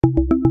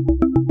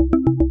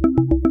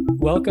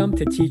Welcome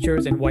to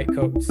Teachers in White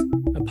Coats,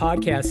 a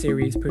podcast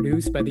series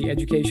produced by the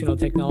Educational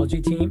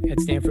Technology team at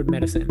Stanford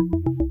Medicine,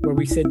 where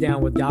we sit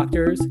down with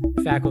doctors,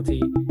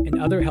 faculty, and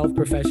other health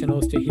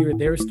professionals to hear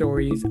their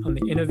stories on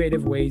the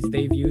innovative ways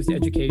they've used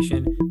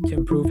education to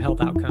improve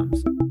health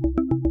outcomes.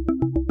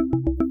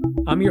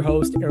 I'm your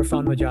host,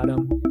 Irfan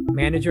Majadam,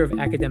 Manager of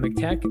Academic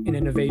Tech and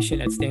Innovation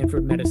at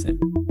Stanford Medicine.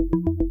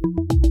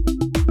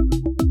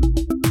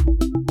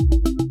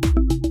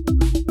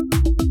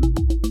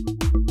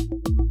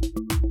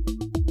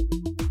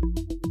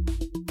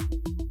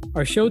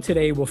 Our show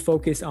today will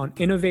focus on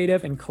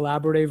innovative and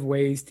collaborative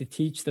ways to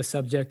teach the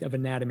subject of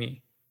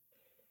anatomy.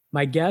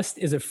 My guest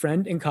is a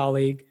friend and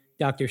colleague,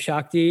 Dr.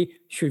 Shakti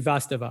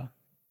Shrivastava.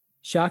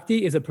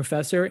 Shakti is a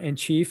professor and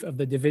chief of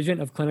the Division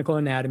of Clinical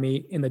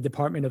Anatomy in the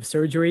Department of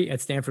Surgery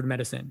at Stanford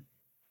Medicine.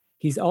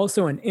 He's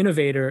also an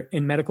innovator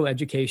in medical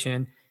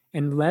education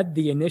and led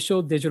the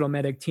initial digital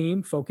medic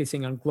team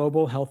focusing on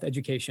global health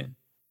education.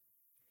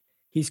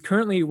 He's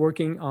currently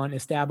working on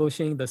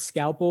establishing the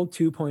Scalpel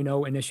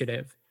 2.0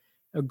 initiative,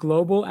 a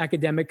global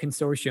academic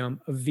consortium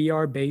of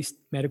VR-based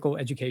medical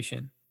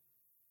education.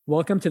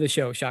 Welcome to the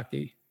show,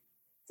 Shakti.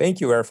 Thank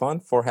you,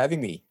 Irfan, for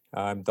having me.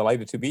 I'm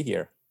delighted to be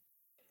here.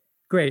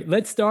 Great.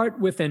 Let's start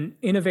with an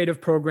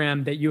innovative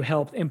program that you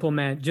helped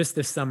implement just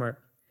this summer.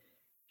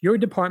 Your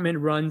department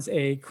runs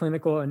a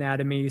clinical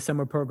anatomy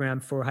summer program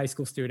for high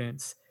school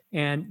students.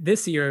 And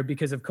this year,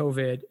 because of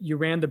COVID, you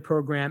ran the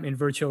program in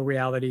virtual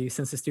reality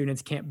since the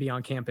students can't be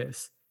on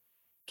campus.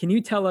 Can you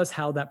tell us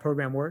how that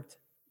program worked?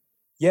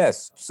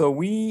 Yes, so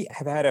we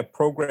have had a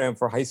program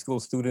for high school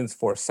students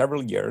for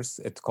several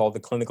years. It's called the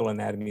Clinical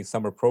Anatomy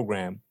Summer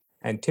Program.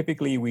 And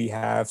typically we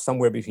have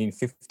somewhere between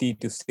 50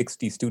 to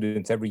 60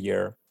 students every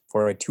year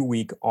for a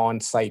 2-week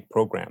on-site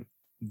program.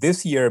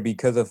 This year,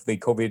 because of the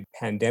COVID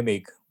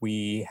pandemic,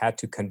 we had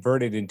to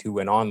convert it into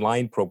an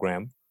online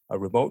program, a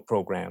remote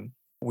program.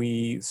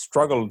 We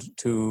struggled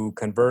to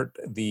convert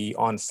the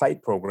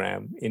on-site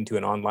program into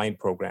an online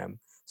program.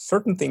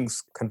 Certain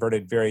things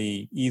converted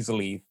very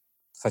easily,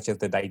 such as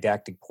the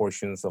didactic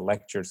portions, the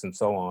lectures, and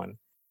so on.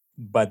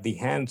 But the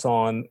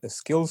hands-on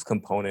skills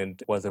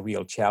component was a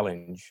real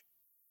challenge.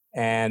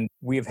 And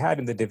we've had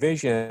in the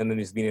division, and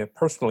it's been a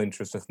personal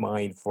interest of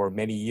mine for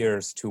many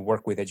years to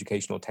work with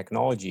educational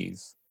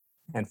technologies.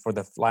 And for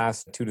the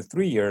last 2 to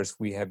 3 years,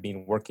 we have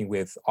been working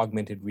with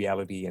augmented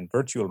reality and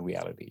virtual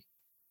reality.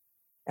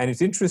 And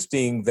it's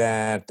interesting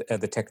that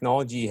the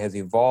technology has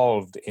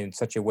evolved in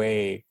such a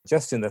way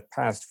just in the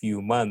past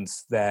few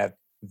months that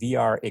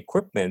VR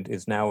equipment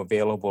is now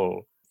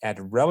available at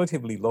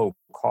relatively low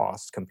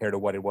cost compared to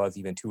what it was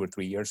even 2 or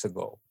 3 years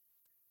ago.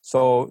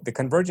 So the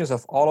convergence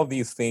of all of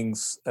these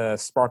things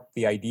sparked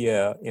the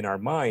idea in our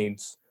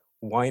minds,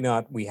 why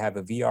not we have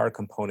a VR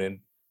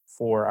component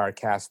for our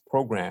CASP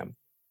program?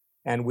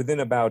 And within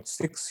about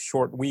 6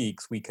 short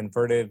weeks, we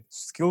converted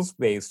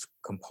skills-based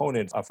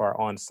components of our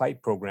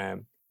on-site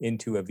program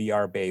into a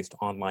VR-based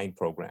online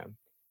program.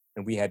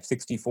 And we had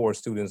 64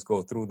 students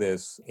go through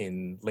this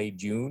in late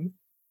June.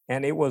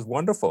 And it was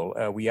wonderful.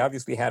 We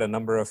obviously had a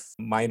number of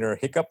minor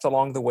hiccups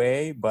along the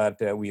way, but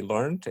we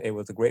learned. It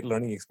was a great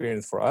learning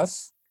experience for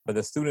us. But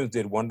the students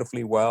did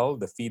wonderfully well.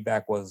 The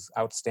feedback was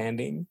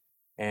outstanding.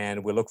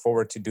 And we look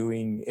forward to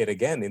doing it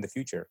again in the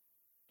future.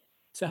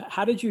 So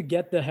how did you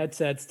get the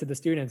headsets to the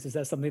students? Is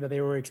that something that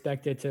they were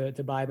expected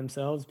to buy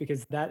themselves?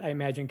 Because that, I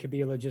imagine, could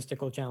be a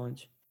logistical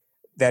challenge.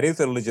 That is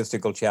a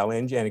logistical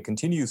challenge, and it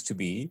continues to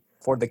be.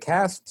 For the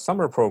CASP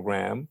summer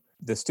program,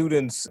 the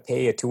students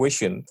pay a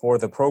tuition for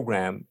the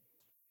program.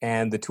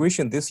 And the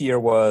tuition this year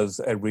was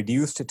a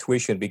reduced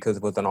tuition because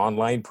it was an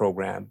online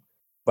program.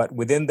 But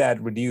within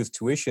that reduced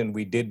tuition,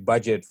 we did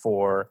budget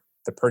for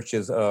the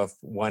purchase of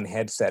one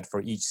headset for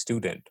each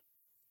student.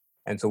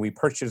 And so we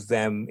purchased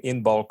them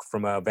in bulk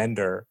from a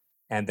vendor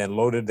and then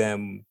loaded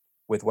them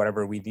with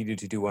whatever we needed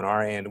to do on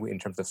our end in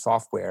terms of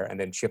software and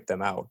then shipped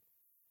them out.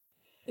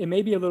 It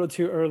may be a little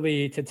too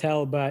early to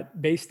tell,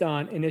 but based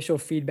on initial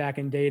feedback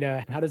and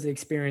data, how does the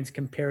experience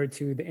compare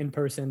to the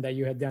in-person that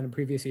you had done in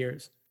previous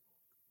years?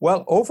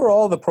 Well,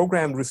 overall, the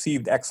program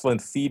received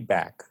excellent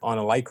feedback on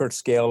a Likert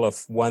scale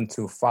of 1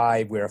 to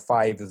 5, where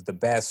 5 is the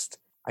best.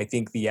 I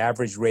think the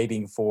average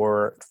rating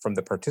from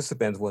the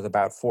participants was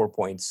about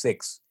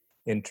 4.6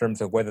 in terms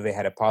of whether they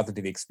had a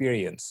positive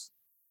experience,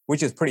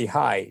 which is pretty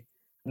high.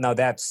 Now,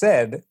 that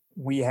said,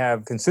 we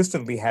have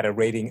consistently had a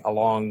rating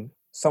along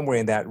somewhere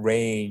in that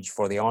range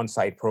for the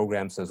on-site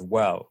programs as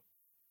well.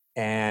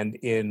 And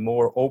in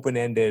more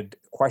open-ended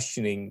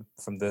questioning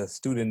from the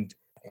student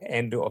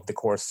end of the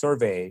course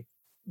survey,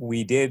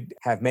 we did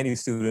have many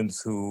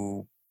students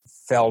who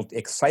felt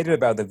excited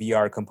about the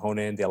VR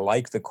component. They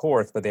liked the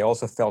course, but they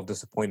also felt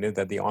disappointed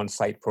that the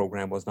on-site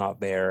program was not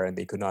there and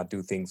they could not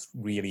do things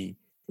really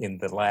in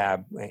the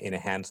lab in a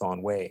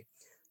hands-on way.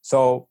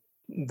 So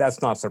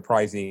that's not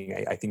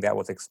surprising. I think that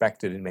was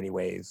expected in many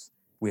ways.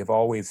 We have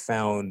always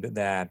found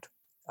that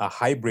a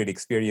hybrid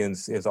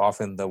experience is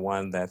often the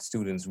one that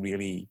students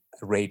really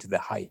rate the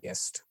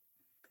highest.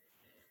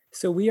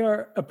 So we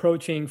are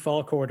approaching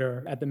fall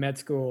quarter at the med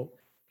school.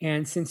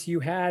 And since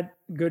you had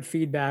good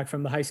feedback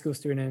from the high school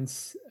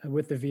students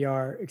with the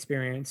VR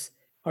experience,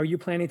 are you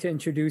planning to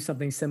introduce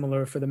something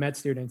similar for the med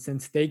students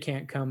since they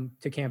can't come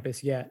to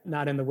campus yet,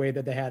 not in the way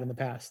that they had in the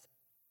past?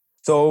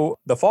 So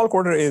the fall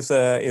quarter is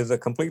a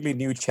completely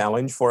new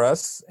challenge for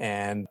us,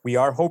 and we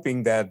are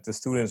hoping that the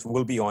students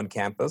will be on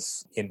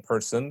campus in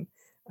person,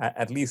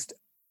 at least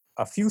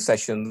a few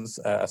sessions.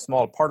 A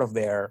small part of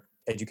their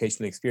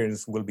educational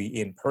experience will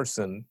be in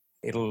person.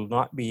 It'll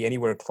not be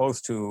anywhere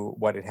close to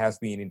what it has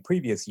been in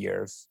previous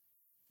years,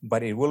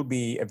 but it will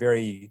be a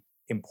very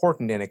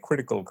important and a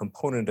critical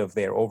component of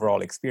their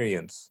overall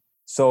experience.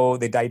 So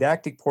the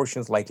didactic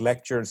portions like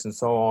lectures and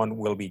so on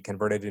will be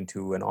converted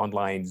into an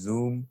online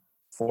Zoom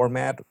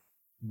format,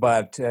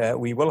 but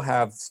we will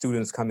have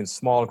students come in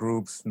small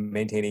groups,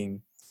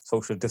 maintaining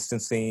social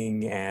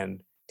distancing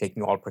and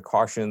taking all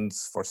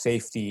precautions for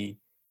safety.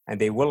 And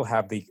they will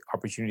have the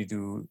opportunity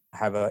to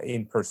have an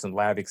in-person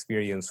lab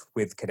experience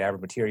with cadaver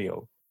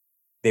material.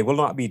 They will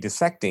not be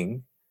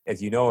dissecting.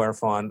 As you know,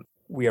 Irfan,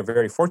 we are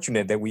very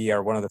fortunate that we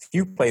are one of the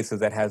few places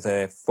that has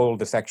a full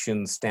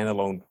dissection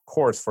standalone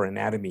course for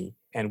anatomy.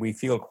 And we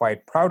feel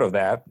quite proud of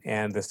that.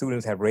 And the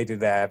students have rated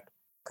that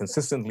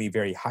consistently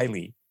very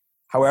highly.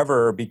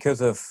 However,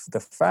 because of the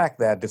fact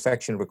that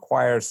dissection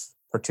requires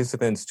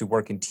participants to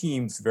work in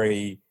teams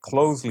very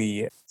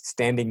closely,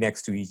 standing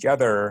next to each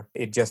other,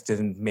 it just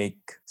didn't make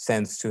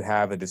sense to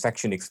have a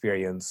dissection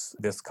experience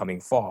this coming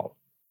fall.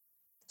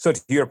 So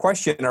to your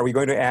question, are we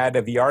going to add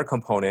a VR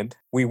component?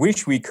 We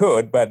wish we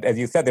could, but as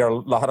you said, there are a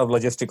lot of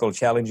logistical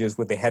challenges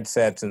with the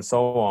headsets and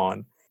so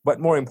on. But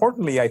more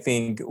importantly, I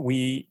think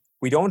we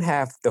don't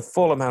have the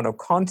full amount of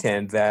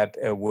content that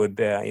would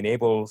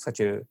enable such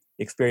a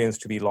experience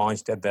to be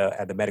launched at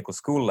the medical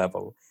school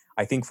level.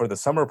 I think for the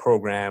summer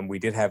program, we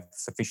did have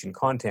sufficient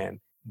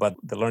content, but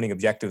the learning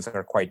objectives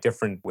are quite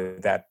different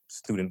with that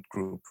student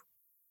group.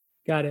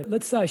 Got it.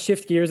 Let's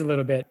shift gears a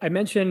little bit. I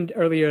mentioned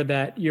earlier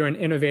that you're an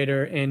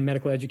innovator in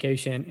medical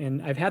education,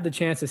 and I've had the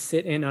chance to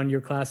sit in on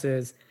your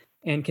classes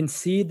and can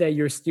see that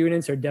your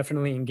students are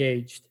definitely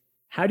engaged.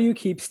 How do you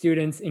keep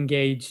students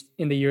engaged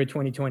in the year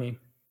 2020?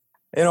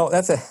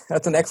 That's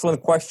an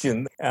excellent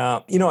question.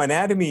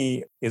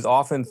 Anatomy is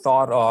often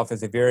thought of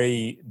as a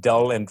very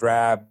dull and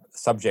drab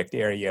subject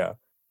area.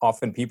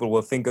 Often people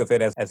will think of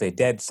it as a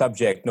dead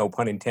subject, no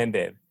pun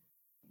intended.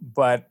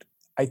 But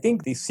I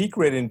think the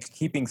secret in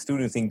keeping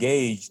students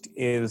engaged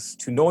is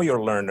to know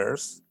your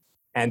learners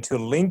and to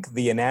link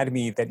the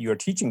anatomy that you're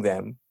teaching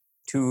them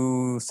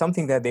to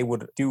something that they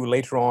would do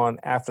later on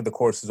after the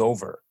course is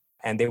over.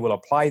 And they will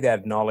apply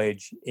that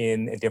knowledge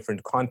in a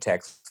different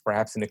context,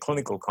 perhaps in a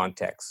clinical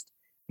context,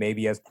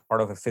 maybe as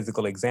part of a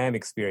physical exam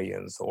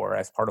experience or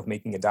as part of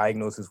making a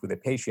diagnosis with a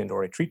patient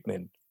or a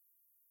treatment.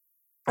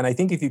 And I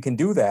think if you can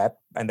do that,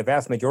 and the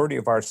vast majority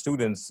of our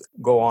students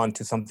go on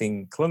to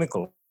something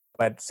clinical,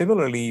 but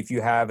similarly, if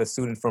you have a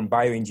student from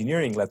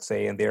bioengineering, let's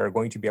say, and they are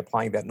going to be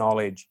applying that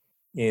knowledge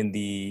in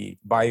the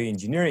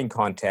bioengineering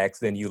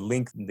context, then you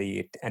link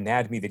the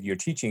anatomy that you're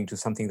teaching to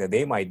something that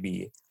they might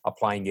be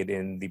applying it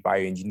in the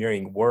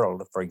bioengineering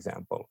world, for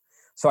example.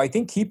 So I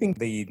think keeping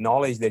the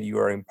knowledge that you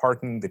are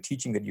imparting, the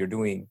teaching that you're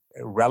doing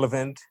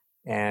relevant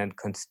and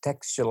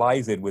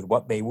contextualize it with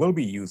what they will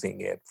be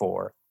using it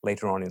for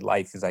later on in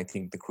life is, I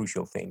think, the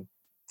crucial thing.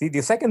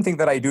 The second thing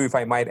that I do, if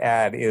I might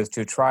add, is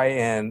to try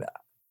and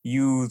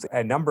use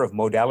a number of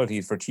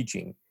modalities for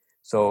teaching.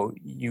 So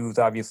use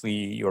obviously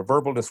your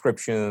verbal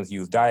descriptions,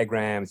 use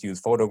diagrams,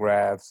 use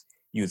photographs,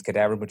 use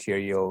cadaver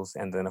materials,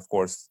 and then of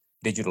course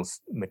digital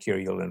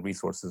material and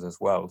resources as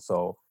well.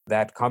 So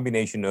that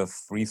combination of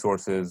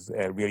resources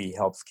really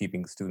helps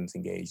keeping students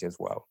engaged as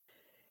well.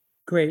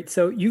 Great.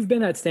 So you've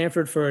been at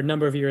Stanford for a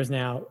number of years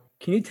now.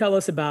 Can you tell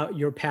us about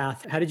your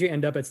path? How did you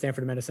end up at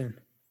Stanford Medicine?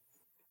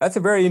 That's a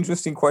very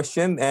interesting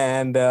question,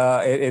 and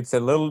it's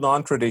a little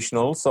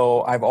non-traditional.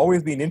 So I've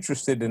always been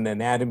interested in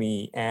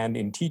anatomy and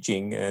in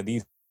teaching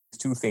these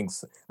two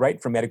things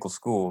right from medical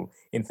school.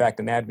 In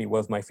fact, anatomy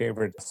was my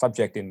favorite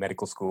subject in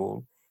medical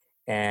school.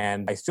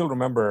 And I still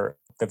remember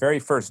the very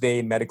first day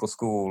in medical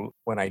school,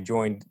 when I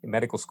joined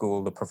medical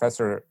school, the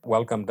professor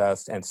welcomed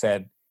us and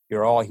said,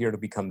 "You're all here to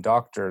become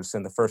doctors."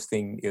 And the first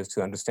thing is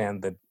to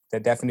understand the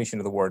definition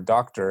of the word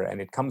doctor, and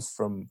it comes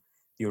from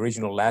the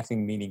original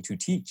Latin meaning to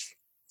teach.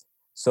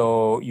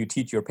 So you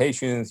teach your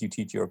patients, you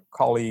teach your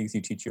colleagues,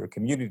 you teach your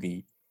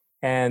community.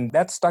 And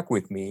that stuck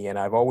with me. And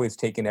I've always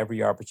taken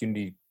every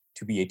opportunity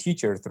to be a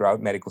teacher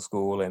throughout medical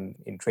school and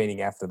in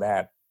training after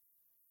that.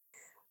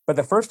 But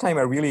the first time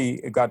I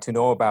really got to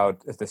know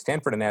about the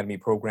Stanford Anatomy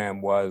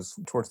program was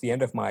towards the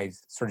end of my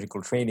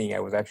surgical training. I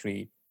was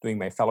actually doing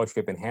my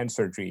fellowship in hand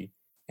surgery.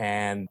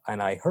 And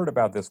I heard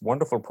about this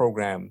wonderful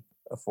program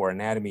for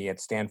anatomy at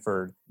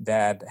Stanford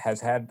that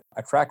has had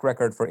a track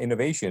record for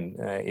innovation.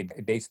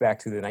 It dates back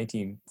to the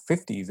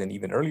 1950s and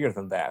even earlier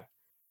than that.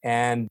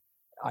 And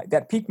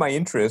that piqued my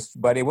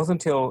interest, but it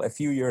wasn't until a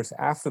few years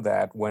after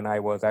that when I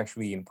was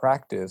actually in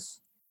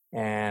practice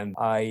and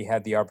I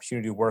had the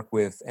opportunity to work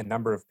with a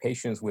number of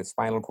patients with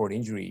spinal cord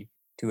injury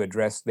to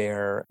address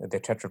the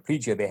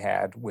tetraplegia they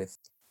had with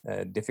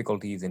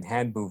difficulties in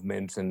hand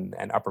movements and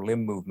upper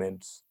limb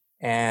movements.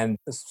 And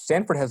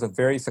Stanford has a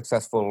very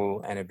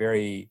successful and a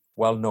very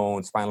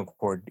well-known spinal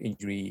cord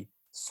injury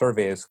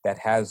service that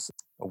has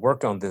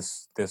worked on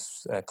this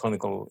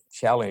clinical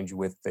challenge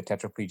with the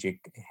tetraplegic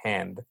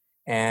hand.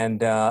 And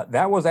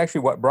that was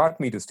actually what brought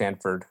me to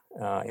Stanford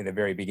in the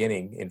very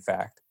beginning, in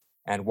fact.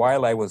 And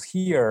while I was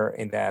here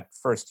in that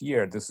first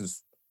year, this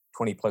is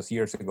 20 plus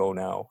years ago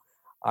now,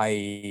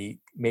 I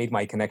made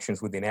my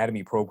connections with the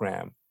anatomy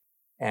program.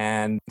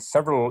 And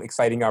several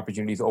exciting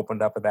opportunities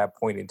opened up at that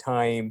point in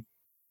time.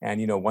 And,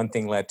 one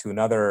thing led to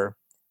another.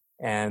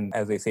 And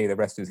as they say, the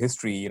rest is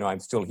history. I'm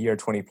still here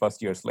 20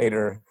 plus years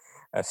later,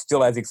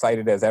 still as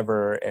excited as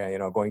ever,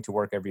 going to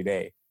work every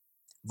day.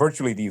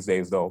 Virtually these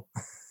days, though.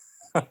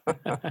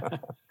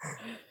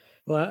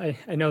 Well,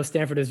 I know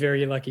Stanford is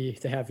very lucky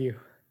to have you.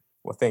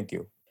 Well, thank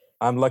you.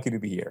 I'm lucky to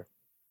be here.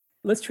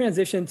 Let's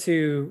transition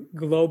to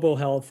global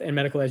health and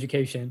medical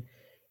education.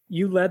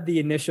 You led the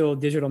initial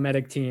digital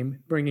medic team,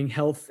 bringing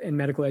health and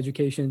medical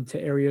education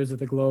to areas of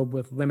the globe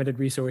with limited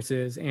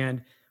resources.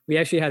 And we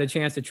actually had a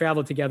chance to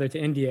travel together to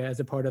India as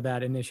a part of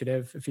that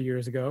initiative a few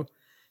years ago.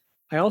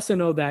 I also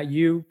know that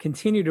you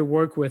continue to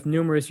work with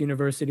numerous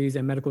universities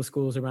and medical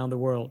schools around the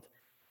world.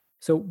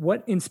 So,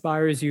 what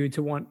inspires you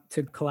to want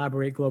to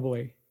collaborate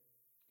globally?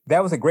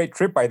 That was a great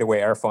trip, by the way,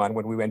 Arfan,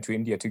 when we went to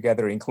India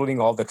together, including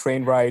all the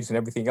train rides and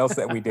everything else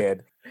that we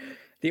did.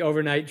 The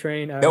overnight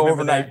train. The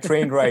overnight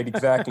train ride,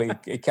 exactly.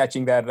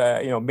 Catching that,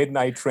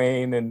 midnight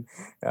train and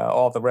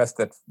all the rest,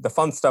 that the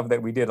fun stuff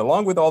that we did,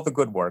 along with all the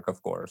good work,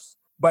 of course.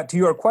 But to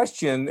your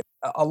question,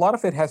 a lot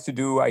of it has to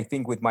do, I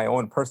think, with my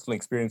own personal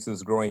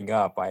experiences growing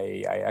up.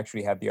 I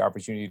actually had the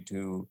opportunity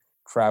to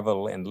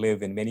travel and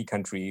live in many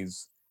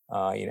countries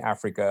in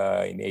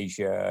Africa, in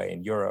Asia,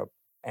 in Europe.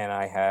 And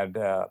I had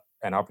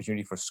an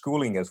opportunity for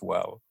schooling as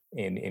well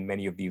in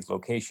many of these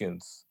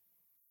locations.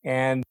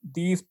 And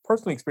these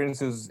personal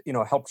experiences,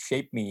 helped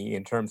shape me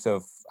in terms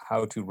of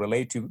how to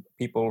relate to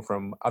people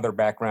from other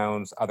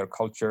backgrounds, other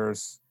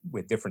cultures,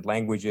 with different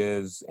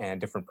languages and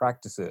different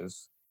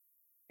practices.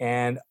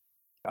 And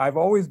I've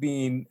always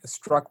been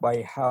struck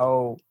by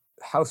how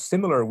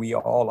similar we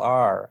all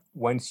are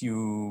once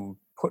you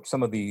put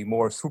some of the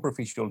more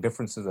superficial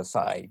differences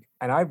aside.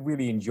 And I've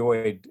really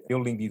enjoyed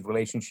building these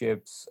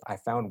relationships. I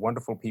found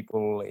wonderful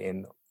people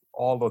in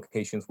all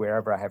locations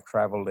wherever I have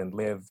traveled and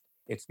lived.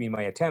 It's been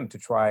my attempt to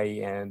try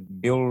and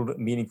build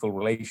meaningful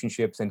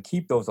relationships and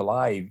keep those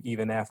alive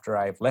even after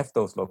I've left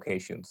those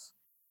locations.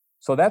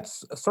 So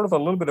that's sort of a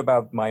little bit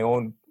about my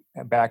own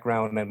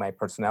background and my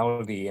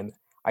personality. And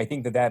I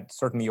think that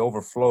certainly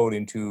overflowed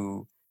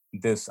into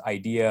this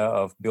idea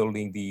of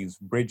building these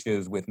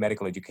bridges with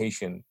medical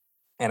education.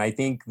 And I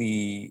think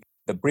the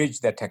bridge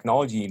that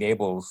technology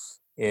enables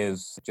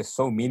is just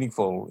so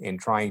meaningful in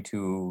trying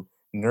to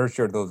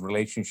nurture those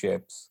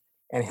relationships.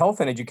 And health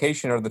and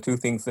education are the two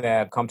things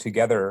that come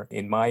together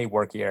in my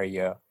work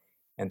area.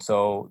 And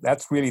so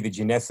that's really the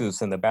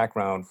genesis and the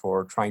background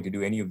for trying to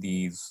do any of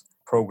these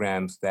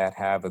programs that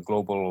have a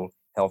global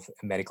health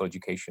and medical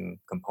education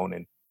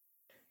component.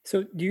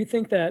 So, do you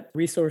think that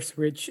resource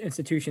rich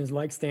institutions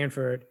like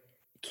Stanford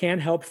can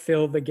help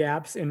fill the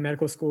gaps in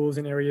medical schools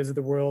in areas of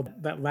the world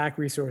that lack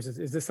resources?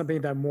 Is this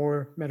something that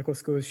more medical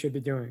schools should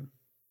be doing?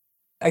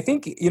 I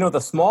think, the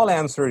small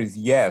answer is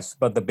yes,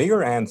 but the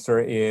bigger answer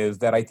is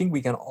that I think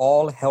we can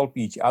all help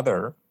each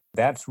other.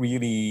 That's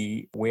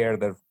really where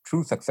the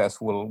true success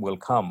will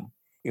come.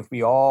 If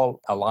we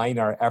all align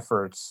our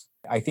efforts,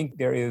 I think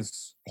there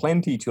is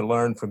plenty to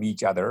learn from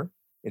each other.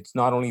 It's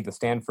not only the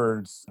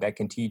Stanfords that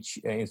can teach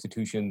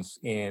institutions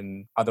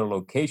in other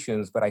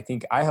locations, but I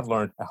think I have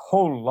learned a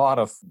whole lot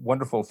of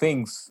wonderful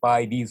things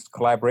by these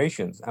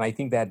collaborations. And I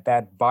think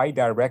that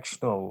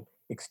bi-directional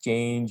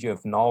exchange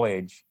of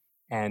knowledge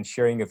and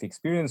sharing of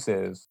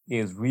experiences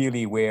is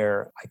really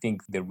where I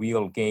think the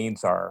real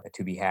gains are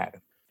to be had.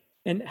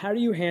 And how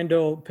do you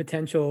handle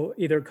potential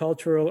either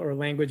cultural or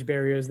language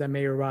barriers that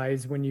may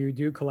arise when you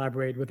do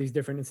collaborate with these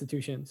different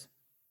institutions?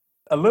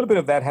 A little bit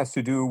of that has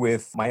to do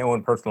with my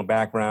own personal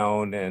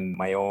background and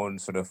my own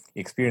sort of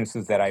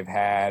experiences that I've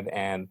had.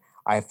 And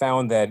I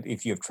found that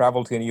if you've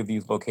traveled to any of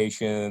these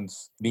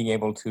locations, being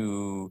able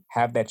to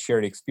have that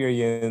shared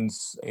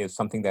experience is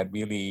something that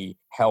really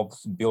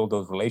helps build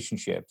those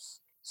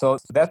relationships. So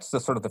that's the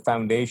sort of the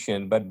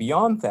foundation. But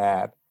beyond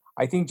that,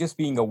 I think just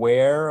being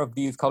aware of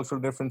these cultural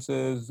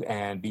differences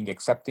and being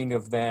accepting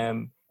of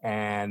them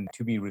and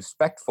to be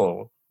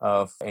respectful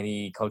of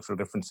any cultural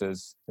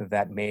differences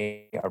that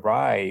may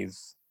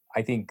arise,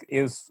 I think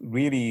is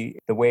really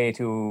the way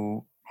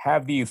to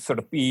have these sort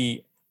of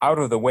be out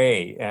of the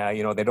way.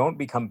 They don't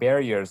become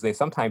barriers. They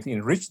sometimes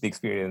enrich the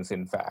experience,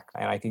 in fact.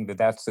 And I think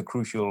that's the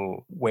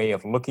crucial way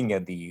of looking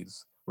at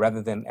these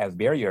rather than as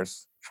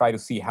barriers. Try to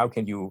see how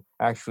can you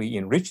actually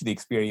enrich the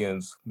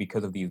experience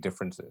because of these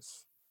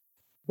differences.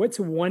 What's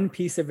one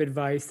piece of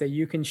advice that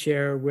you can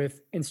share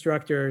with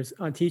instructors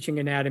on teaching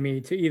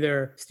anatomy to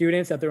either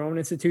students at their own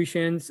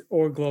institutions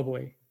or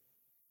globally?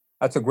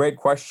 That's a great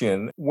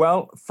question.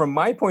 Well, from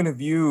my point of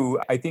view,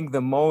 I think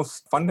the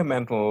most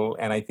fundamental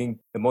and I think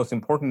the most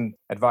important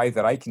advice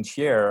that I can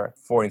share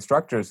for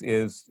instructors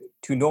is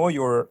to know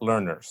your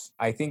learners.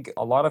 I think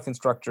a lot of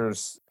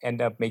instructors end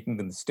up making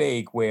the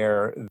mistake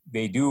where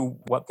they do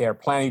what they're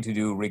planning to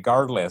do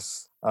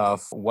regardless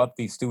of what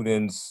the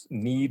students'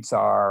 needs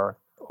are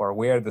or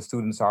where the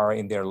students are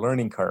in their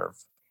learning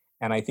curve.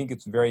 And I think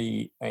it's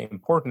very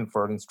important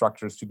for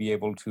instructors to be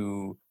able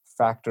to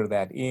factor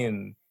that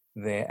in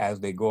as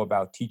they go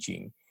about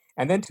teaching.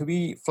 And then to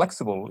be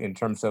flexible in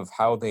terms of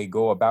how they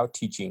go about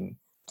teaching.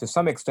 To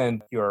some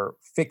extent, you're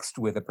fixed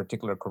with a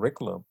particular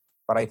curriculum,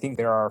 but I think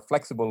there are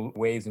flexible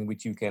ways in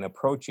which you can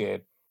approach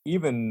it,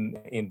 even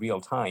in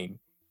real time.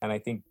 And I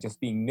think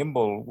just being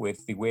nimble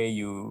with the way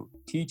you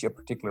teach a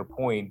particular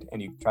point and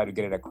you try to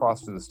get it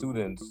across to the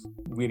students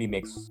really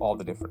makes all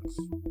the difference.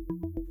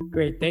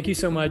 Great. Thank you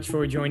so much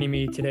for joining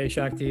me today,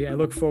 Shakti. I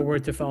look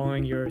forward to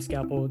following your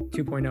Scalpel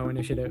 2.0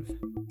 initiative.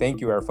 Thank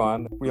you,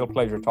 Irfan. Real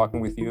pleasure talking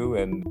with you,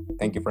 and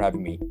thank you for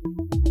having me.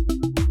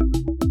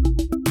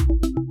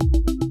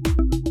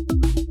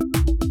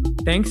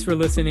 Thanks for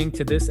listening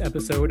to this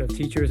episode of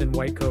Teachers in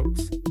White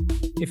Coats.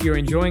 If you're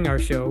enjoying our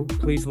show,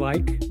 please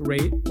like,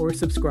 rate, or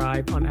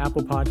subscribe on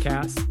Apple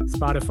Podcasts,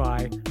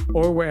 Spotify,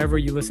 or wherever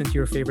you listen to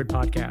your favorite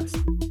podcast.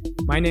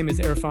 My name is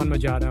Irfan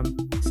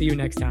Majadam. See you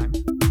next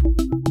time.